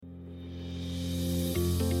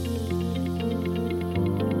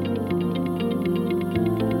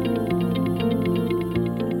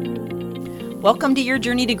Welcome to Your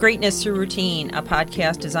Journey to Greatness Through Routine, a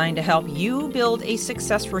podcast designed to help you build a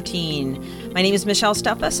success routine. My name is Michelle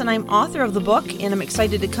Steffes, and I'm author of the book, and I'm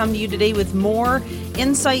excited to come to you today with more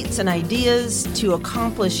insights and ideas to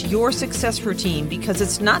accomplish your success routine, because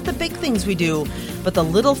it's not the big things we do, but the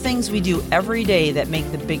little things we do every day that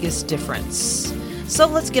make the biggest difference. So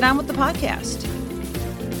let's get on with the podcast.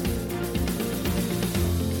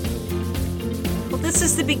 This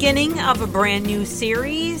is the beginning of a brand new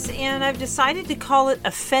series, and I've decided to call it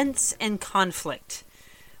Offense and Conflict.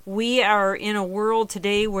 We are in a world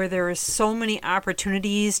today where there are so many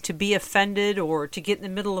opportunities to be offended or to get in the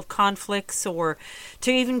middle of conflicts or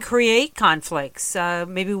to even create conflicts.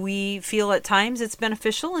 Maybe we feel at times it's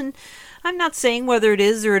beneficial, and I'm not saying whether it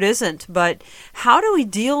is or it isn't, but how do we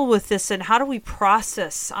deal with this and how do we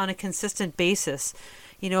process on a consistent basis?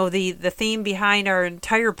 You know, the theme behind our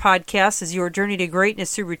entire podcast is Your Journey to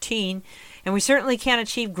Greatness Through Routine, and we certainly can't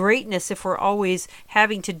achieve greatness if we're always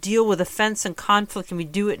having to deal with offense and conflict, and we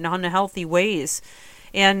do it in unhealthy ways.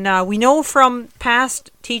 And we know from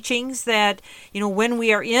past teachings that, when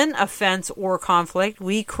we are in offense or conflict,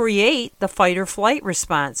 we create the fight or flight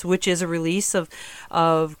response, which is a release of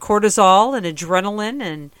cortisol and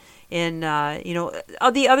adrenaline and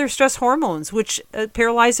the other stress hormones, which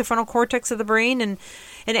paralyze the frontal cortex of the brain and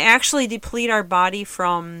actually deplete our body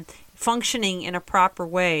from functioning in a proper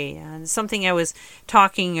way. And something I was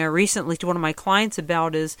talking recently to one of my clients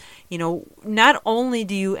about is, not only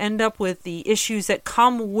do you end up with the issues that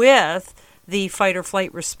come with the fight or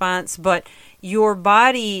flight response, but your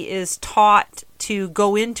body is taught to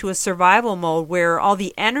go into a survival mode where all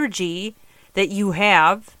the energy that you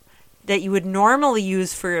have that you would normally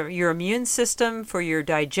use for your immune system, for your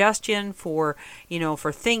digestion, for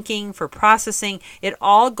thinking, for processing, it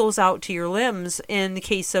all goes out to your limbs in the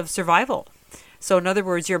case of survival. So in other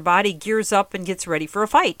words, your body gears up and gets ready for a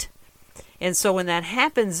fight. And so when that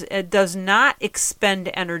happens, it does not expend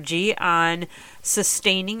energy on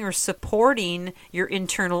sustaining or supporting your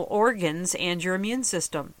internal organs and your immune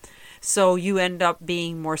system. So you end up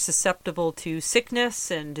being more susceptible to sickness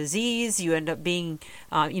and disease. You end up being,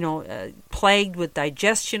 plagued with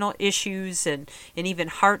digestional issues and even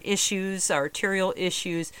heart issues, arterial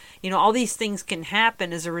issues. All these things can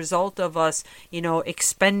happen as a result of us,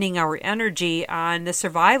 expending our energy on the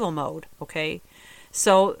survival mode. Okay,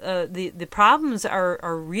 so the problems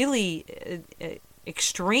are really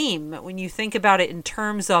extreme when you think about it in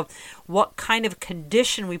terms of what kind of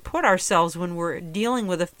condition we put ourselves when we're dealing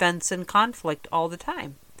with offense and conflict all the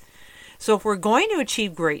time. So if we're going to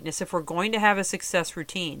achieve greatness, if we're going to have a success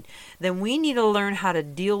routine, then we need to learn how to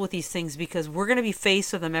deal with these things, because we're going to be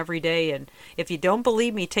faced with them every day. And if you don't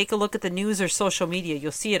believe me, take a look at the news or social media.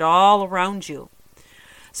 You'll see it all around you.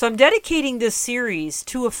 So I'm dedicating this series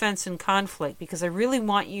to offense and conflict because I really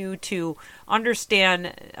want you to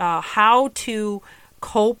understand how to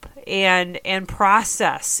cope and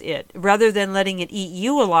process it rather than letting it eat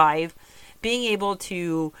you alive. Being able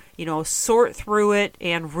to, sort through it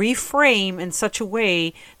and reframe in such a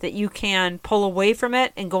way that you can pull away from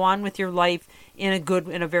it and go on with your life in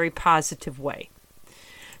a very positive way.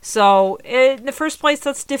 So in the first place,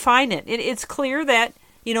 let's define it. It's clear that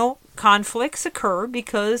conflicts occur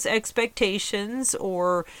because expectations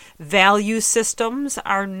or value systems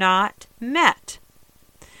are not met.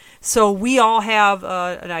 So we all have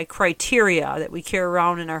a criteria that we carry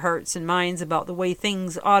around in our hearts and minds about the way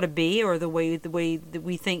things ought to be, or the way that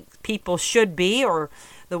we think people should be, or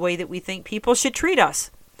the way that we think people should treat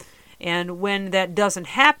us. And when that doesn't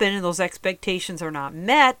happen and those expectations are not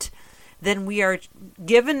met, then we are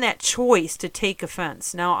given that choice to take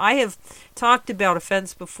offense. Now, I have talked about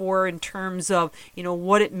offense before in terms of,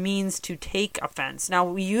 what it means to take offense. Now,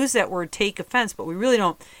 we use that word take offense, but we really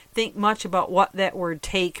don't think much about what that word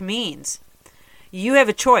take means. You have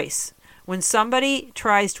a choice. When somebody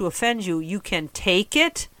tries to offend you, you can take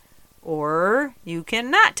it or you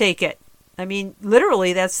can not take it. I mean,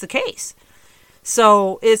 literally, that's the case.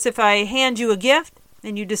 So it's if I hand you a gift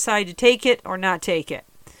and you decide to take it or not take it.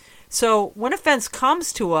 So when offense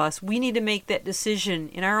comes to us, we need to make that decision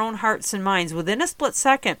in our own hearts and minds within a split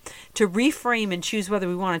second to reframe and choose whether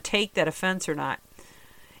we want to take that offense or not.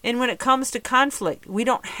 And when it comes to conflict, we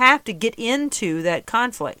don't have to get into that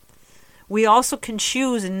conflict. We also can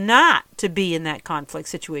choose not to be in that conflict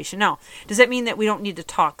situation. Now, does that mean that we don't need to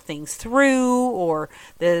talk things through, or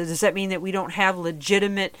does that mean that we don't have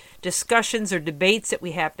legitimate discussions or debates that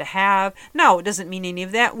we have to have? No, it doesn't mean any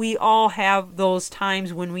of that. We all have those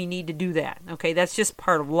times when we need to do that. Okay, that's just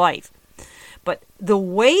part of life. But the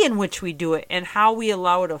way in which we do it and how we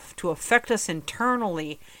allow it to affect us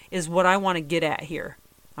internally is what I want to get at here.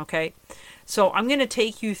 Okay, So I'm going to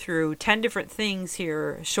take you through 10 different things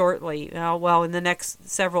here shortly, in the next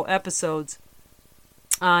several episodes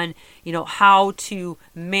on, how to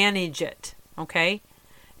manage it, okay?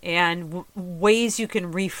 And ways you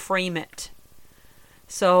can reframe it.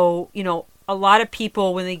 So, a lot of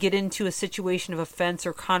people, when they get into a situation of offense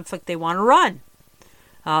or conflict, they want to run.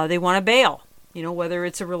 They want to bail. Whether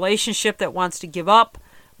it's a relationship that wants to give up,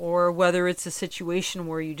 or whether it's a situation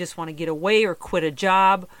where you just want to get away or quit a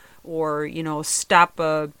job, or, stop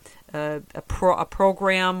a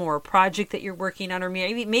program or a project that you're working on, or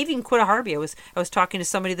maybe even quit a hobby. I was talking to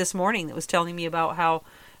somebody this morning that was telling me about how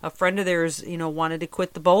a friend of theirs, wanted to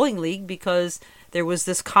quit the bowling league because there was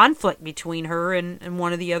this conflict between her and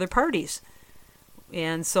one of the other parties.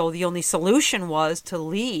 And so the only solution was to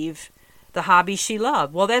leave the hobby she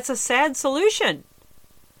loved. Well, that's a sad solution.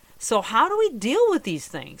 So how do we deal with these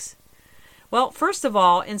things? Well, first of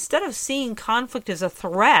all, instead of seeing conflict as a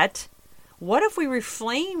threat, what if we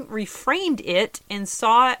reframed it and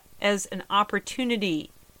saw it as an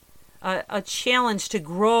opportunity, a challenge to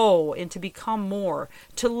grow and to become more,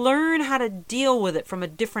 to learn how to deal with it from a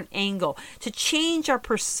different angle, to change our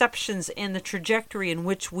perceptions and the trajectory in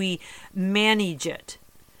which we manage it,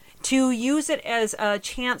 to use it as a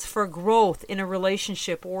chance for growth in a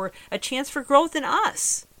relationship or a chance for growth in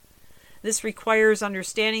us. This requires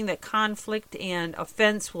understanding that conflict and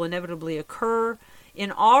offense will inevitably occur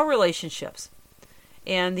in all relationships.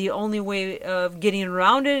 And the only way of getting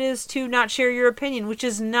around it is to not share your opinion, which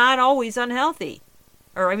is not always unhealthy.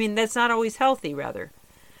 That's not always healthy, rather.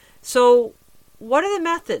 So, what are the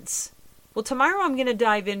methods? Well, tomorrow I'm going to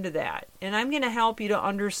dive into that. And I'm going to help you to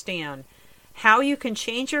understand how you can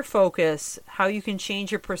change your focus, how you can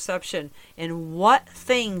change your perception, and what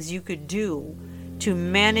things you could do to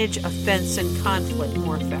manage offense and conflict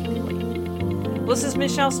more effectively. This is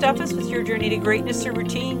Michelle Steffes with your Journey to Greatness Through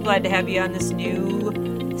Routine. Glad to have you on this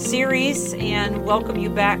new series and welcome you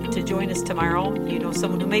back to join us tomorrow. You know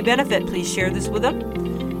someone who may benefit, please share this with them.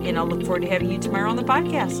 And I'll look forward to having you tomorrow on the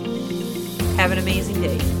podcast. Have an amazing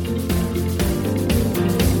day.